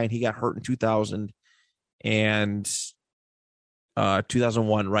 '99. He got hurt in 2000, and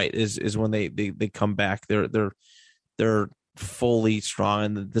 2001, right, is when they come back. They're fully strong,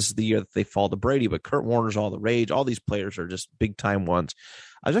 and this is the year that they fall to Brady. But Kurt Warner's all the rage. All these players are just big time ones.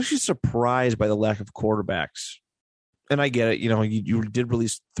 I was actually surprised by the lack of quarterbacks, and I get it. You did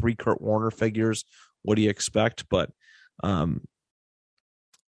release 3 Kurt Warner figures. What do you expect? But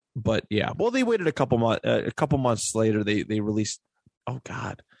yeah. Well, they waited a couple months. A couple months later, they released. Oh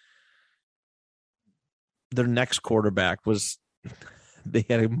God. Their next quarterback was they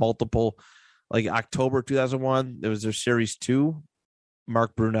had a multiple, like October 2001. There was their series 2.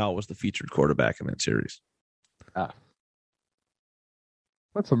 Mark Brunell was the featured quarterback in that series.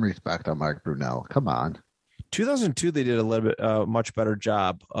 Put some respect on Mark Brunell. Come on. 2002, they did a little bit much better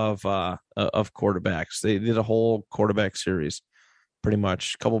job of quarterbacks. They did a whole quarterback series, pretty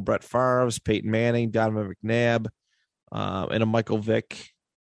much. A couple Brett Favre's, Peyton Manning, Donovan McNabb, and a Michael Vick.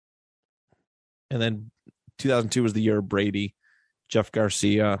 And then 2002 was the year of Brady, Jeff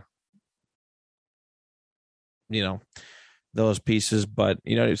Garcia, those pieces. But,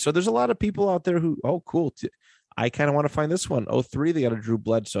 so there's a lot of people out there who, oh, cool. I kind of want to find this one. 03, they got a Drew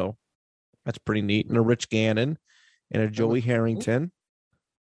Bledsoe. That's pretty neat. And a Rich Gannon and a Joey Harrington.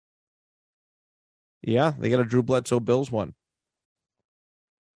 Yeah, they got a Drew Bledsoe Bills one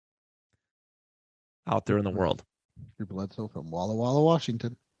out there in the world. Drew Bledsoe from Walla Walla,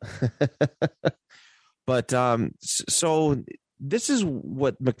 Washington. But so this is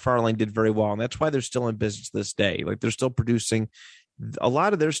what McFarlane did very well, and that's why they're still in business this day. Like, they're still producing a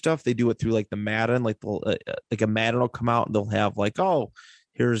lot of their stuff. They do it through like the Madden, like a Madden will come out and they'll have like, oh,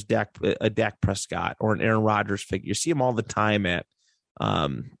 here's Dak Prescott or an Aaron Rodgers figure. You see them all the time at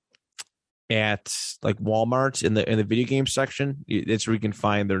like Walmart in the video game section. It's where you can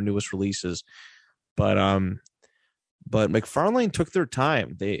find their newest releases. But McFarlane took their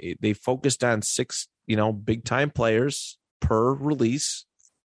time. They focused on 6, big time players per release,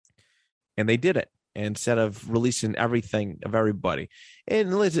 and they did it instead of releasing everything of everybody.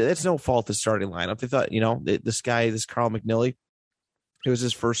 And it's no fault of the starting lineup. They thought, this Carl McNally, it was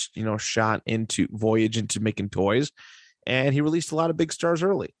his first, voyage into making toys, and he released a lot of big stars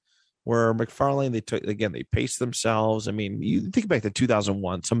early. Where McFarlane, they paced themselves. I mean, you think back to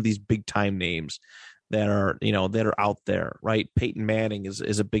 2001, some of these big time names that are out there, right? Peyton Manning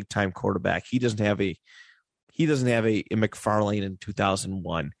is a big time quarterback. He doesn't have a McFarlane in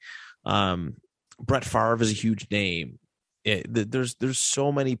 2001. Brett Favre is a huge name. There's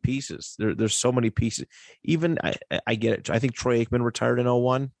so many pieces. There's so many pieces. Even I get it. I think Troy Aikman retired in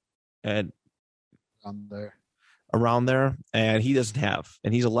 01 and around there, and he doesn't have,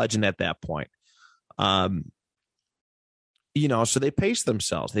 and he's a legend at that point. So they paced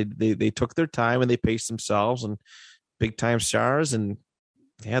themselves. They took their time and they paced themselves, and big time stars. And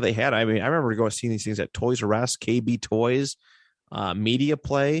yeah, they had. I mean, I remember going seeing these things at Toys R Us, KB Toys, Media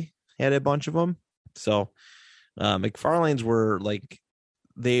Play had a bunch of them. So McFarlane's were like,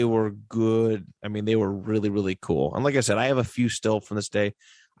 they were good. I mean, they were really, really cool. And like I said, I have a few still from this day.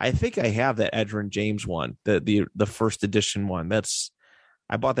 I think I have that Edgerrin James one, the first edition one.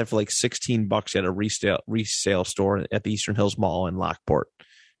 I bought that for like $16 at a resale store at the Eastern Hills Mall in Lockport,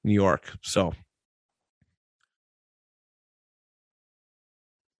 New York. So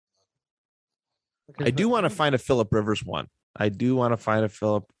I do want to find a Phillip Rivers one. I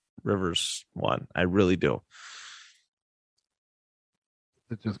really do.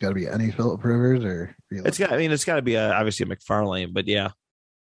 It's just got to be any Phillip Rivers, or it's got to be obviously a McFarlane, but yeah.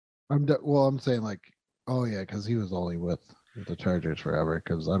 I'm saying like, oh yeah, because he was only with the Chargers forever.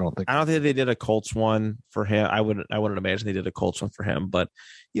 Because I don't think they did a Colts one for him. I wouldn't imagine they did a Colts one for him. But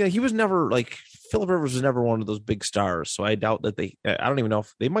he was never like, Phillip Rivers was never one of those big stars. So I doubt that I don't even know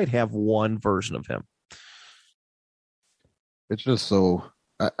if they might have one version of him. It's just so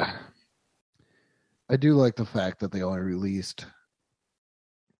I do like the fact that they only released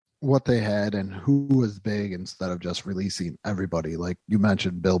what they had and who was big instead of just releasing everybody. Like you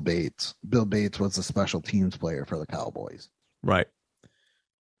mentioned, Bill Bates. Bill Bates was a special teams player for the Cowboys. Right.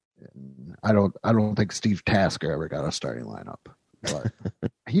 And I don't think Steve Tasker ever got a starting lineup, but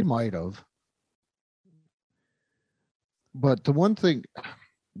he might have. But the one thing,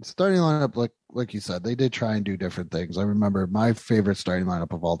 starting lineup, like you said, they did try and do different things. I remember my favorite starting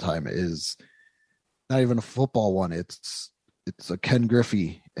lineup of all time is not even a football one. It's a Ken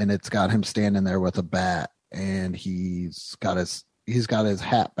Griffey, and it's got him standing there with a bat, and he's got his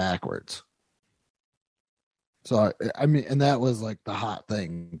hat backwards. So I mean, and that was like the hot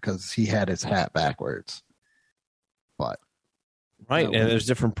thing because he had his hat backwards. But right, and there's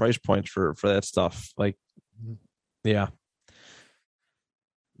different price points for that stuff. Like, yeah,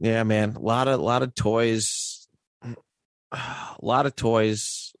 man, a lot of toys. a lot of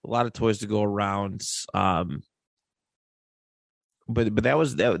toys to go around. But that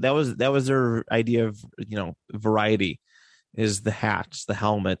was their idea of, variety, is the hats, the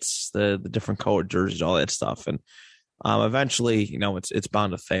helmets, the different colored jerseys, all that stuff. And eventually, it's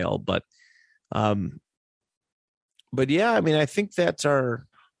bound to fail. But yeah, I mean, I think that's our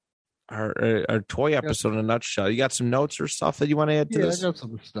toy episode in a nutshell. You got some notes or stuff that you want to add to this? I got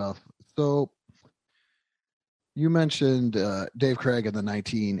some stuff. So you mentioned Dave Craig in the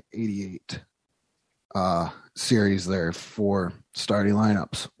 1988 series there for starting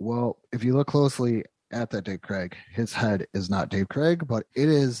lineups. Well, if you look closely at that Dave Craig, his head is not Dave Craig, but it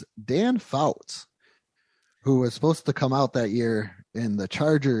is Dan Fouts, who was supposed to come out that year in the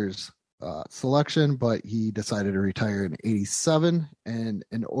Chargers selection, but he decided to retire in 87. And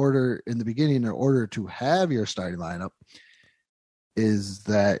in the beginning, in order to have your starting lineup, is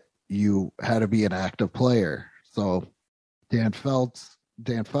that you had to be an active player. So Dan Fouts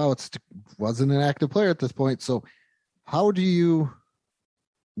wasn't an active player at this point. So how do you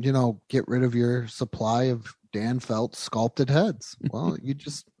get rid of your supply of Dan Fouts sculpted heads? Well, you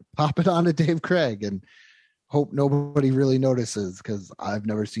just pop it on to Dave Craig and hope nobody really notices, because I've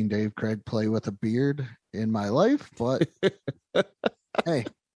never seen Dave Craig play with a beard in my life. But hey,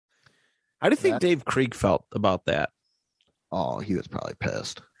 how do you think Dave Craig felt about that? Oh, he was probably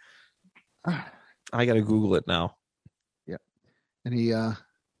pissed. I got to Google it now. Yeah. And he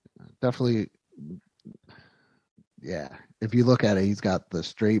definitely, yeah. If you look at it, he's got the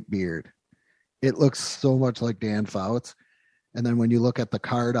straight beard. It looks so much like Dan Fouts. And then when you look at the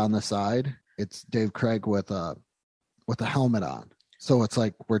card on the side, it's Dave Craig with a helmet on. So it's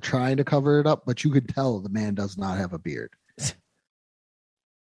like we're trying to cover it up, but you could tell the man does not have a beard.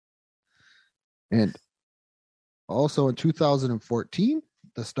 And also in 2014,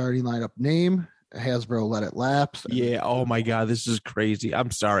 the starting lineup name, Hasbro let it lapse. Yeah. Oh my God, this is crazy.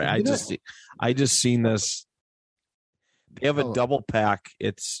 I'm sorry. I just seen this. They have a double pack.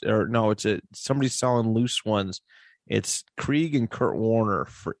 Somebody's selling loose ones. It's Krieg and Kurt Warner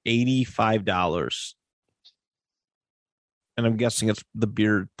for $85. And I'm guessing it's the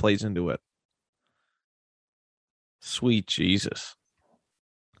beard plays into it. Sweet Jesus.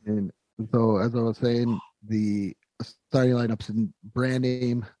 And so, as I was saying, the starting lineups and brand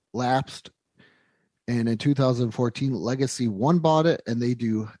name lapsed. And in 2014, Legacy One bought it, and they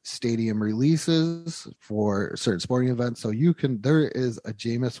do stadium releases for certain sporting events. So there is a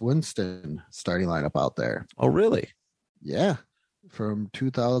Jameis Winston starting lineup out there. Oh, really? Yeah, from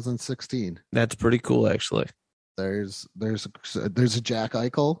 2016. That's pretty cool, actually. There's a Jack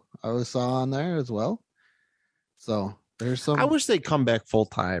Eichel I saw on there as well. So there's some. I wish they'd come back full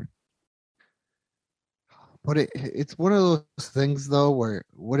time. But it's one of those things, though, where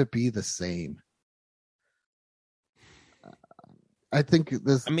would it be the same? I think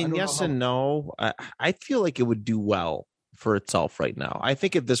this. I mean, yes and no. I feel like it would do well for itself right now. I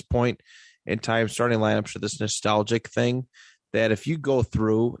think at this point in time, starting lineups are this nostalgic thing that if you go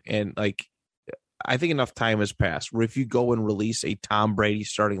through and I think enough time has passed where if you go and release a Tom Brady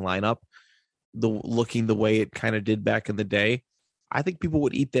starting lineup, looking the way it kind of did back in the day, I think people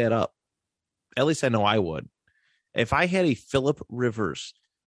would eat that up. At least I know I would. If I had a Phillip Rivers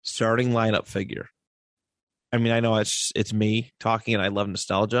starting lineup figure, I mean, I know it's me talking and I love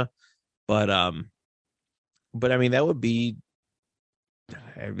nostalgia, but I mean, that would be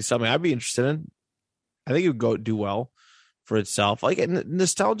something I'd be interested in. I think it would do well for itself. Like,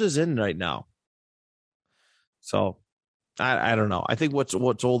 nostalgia's in right now. So I don't know. I think what's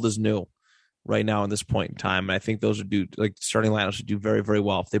old is new right now in this point in time. And I think those would starting lineups would do very, very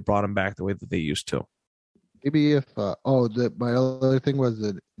well if they brought them back the way that they used to. Maybe if, my other thing was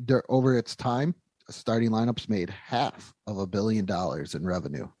that over its time, starting lineups made $500 million in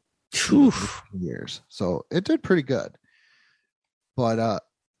revenue in years. So it did pretty good. But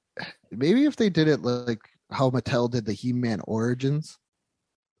maybe if they did it like how Mattel did the He-Man Origins,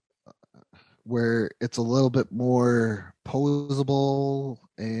 where it's a little bit more posable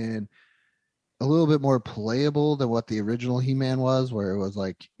and a little bit more playable than what the original He-Man was, where it was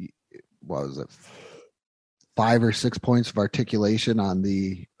like, what was it, 5 or 6 points of articulation on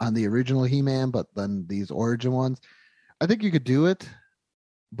the original He-Man, but then these origin ones, I think you could do it.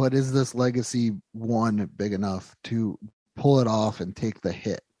 But is this Legacy One big enough to pull it off and take the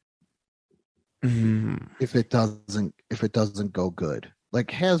hit? If it doesn't go good, like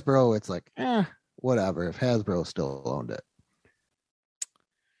Hasbro, it's like, whatever. If Hasbro still owned it,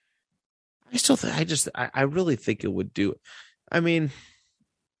 I really think it would do. I mean,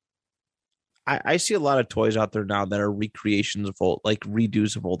 I see a lot of toys out there now that are recreations of old, like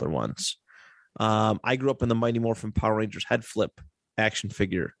redos of older ones. I grew up in the Mighty Morphin Power Rangers head flip action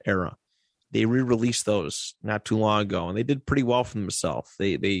figure era. They re-released those not too long ago, and they did pretty well for themselves.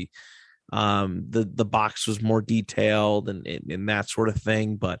 The box was more detailed and that sort of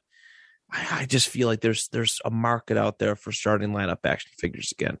thing, but I just feel like there's a market out there for starting lineup action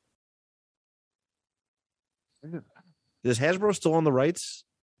figures again. Is Hasbro still on the rights?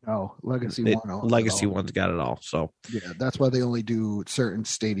 No, Legacy One. Legacy One's got it all. So yeah, that's why they only do certain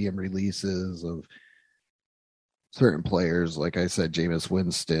stadium releases of certain players. Like I said, Jameis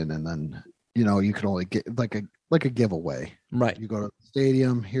Winston, and then you can only get like a giveaway. Right. You go to the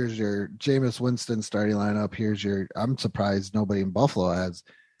stadium. Here's your Jameis Winston starting lineup. Here's your. I'm surprised nobody in Buffalo has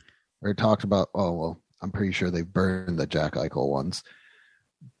or talked about. Oh well, I'm pretty sure they've burned the Jack Eichel ones.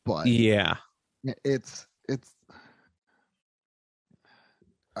 But yeah, it's.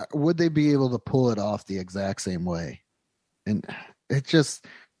 Would they be able to pull it off the exact same way? And it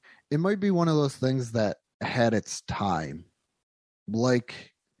might be one of those things that had its time, like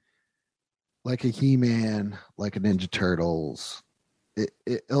a He-Man, like a Ninja Turtles.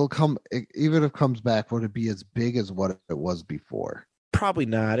 It'll come, even if it comes back, would it be as big as what it was before? Probably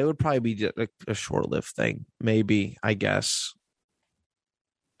not. It would probably be just a short-lived thing, maybe, I guess.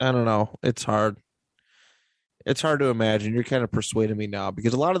 I don't know. It's hard. It's hard to imagine. You're kind of persuading me now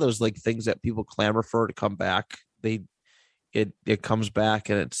because a lot of those like things that people clamor for to come back, it comes back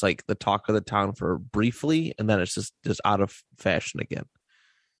and it's like the talk of the town for briefly, and then it's just out of fashion again.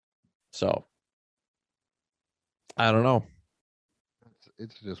 So I don't know.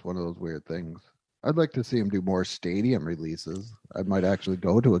 It's just one of those weird things. I'd like to see him do more stadium releases. I might actually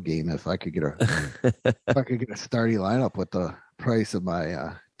go to a game if I could get a starting lineup with the price of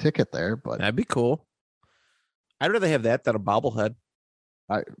my ticket there. But that'd be cool. I'd rather have that than a bobblehead.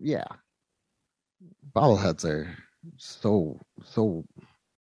 Yeah. Bobbleheads are so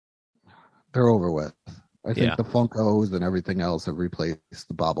they're over with. I think the Funkos and everything else have replaced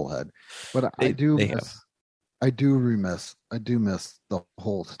the bobblehead. But I do miss the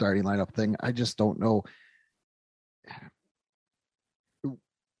whole starting lineup thing. I just don't know.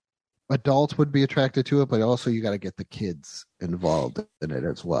 Adults would be attracted to it, but also you got to get the kids involved in it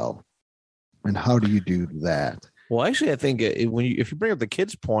as well. And how do you do that? Well, actually, I think if you bring up the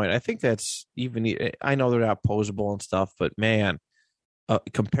kids' point, I think that's even. I know they're not posable and stuff, but man,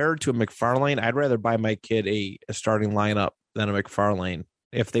 compared to a McFarlane, I'd rather buy my kid a starting lineup than a McFarlane.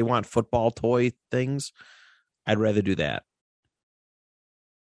 If they want football toy things, I'd rather do that.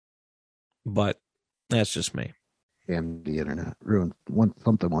 But that's just me. And the internet ruined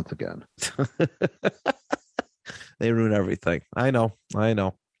something once again. They ruin everything. I know.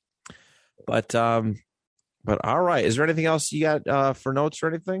 But all right. Is there anything else you got for notes or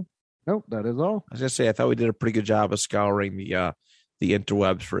anything? Nope, that is all. I was gonna say I thought we did a pretty good job of scouring the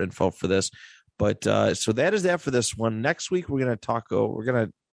interwebs for info for this. But so that is that for this one. Next week we're gonna talk.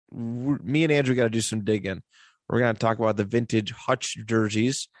 Me and Andrew got to do some digging. We're gonna talk about the vintage Hutch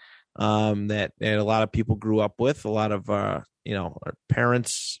jerseys that a lot of people grew up with. A lot of our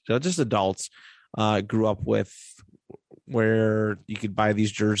parents, just adults, grew up with. Where you could buy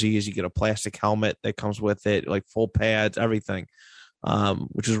these jerseys, you get a plastic helmet that comes with it, like full pads, everything,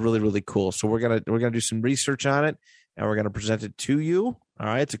 which is really, really cool. So we're gonna do some research on it, and we're gonna present it to you. All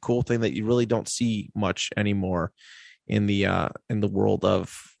right, it's a cool thing that you really don't see much anymore in the world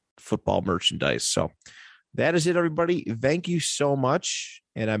of football merchandise. So that is it, everybody. Thank you so much,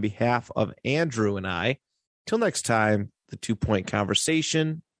 and on behalf of Andrew and I, till next time, the 2 Point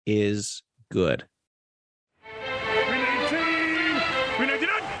Conversation is good.